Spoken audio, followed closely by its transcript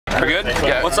We're good?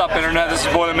 Yeah. What's up, Internet? This is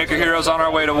Boilermaker Heroes on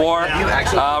our way to war.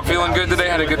 Feeling good today.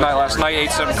 Had a good night last night.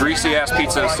 Ate some greasy-ass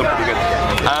pizza. Still pretty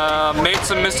good. Made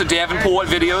some Mr. Davenport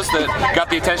videos that got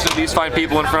the attention of these fine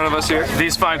people in front of us here.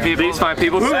 These fine people. These fine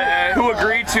people who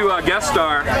agreed to guest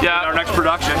star in our next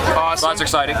production. Awesome. So that's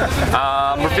exciting.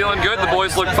 We're feeling good. The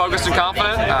boys look focused and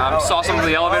confident. Saw some in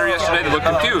the elevator yesterday that looked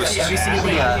confused.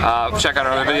 Check out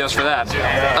our other videos for that.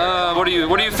 What are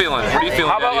you feeling? What are you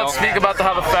feeling, How about let's speak about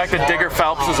how the fact that Digger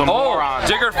Phelps is a moron.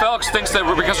 Digger Phelps thinks that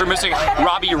because we're missing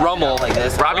Robbie Rummel.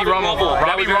 Robbie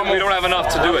Rummel. We don't have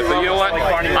enough to do it. But you know what?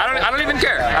 I don't even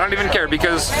care. I don't even care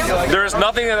because there is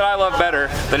nothing that I love better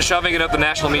than shoving it up the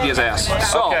national media's ass.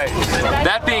 So,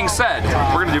 that being said,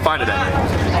 we're gonna do fine today.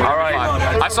 All right.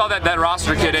 I saw that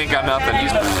roster kid ain't got nothing.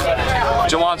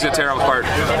 Jawan's gonna tear him apart.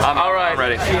 I'm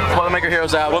ready. Boilermaker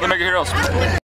Heroes out. Boilermaker Heroes.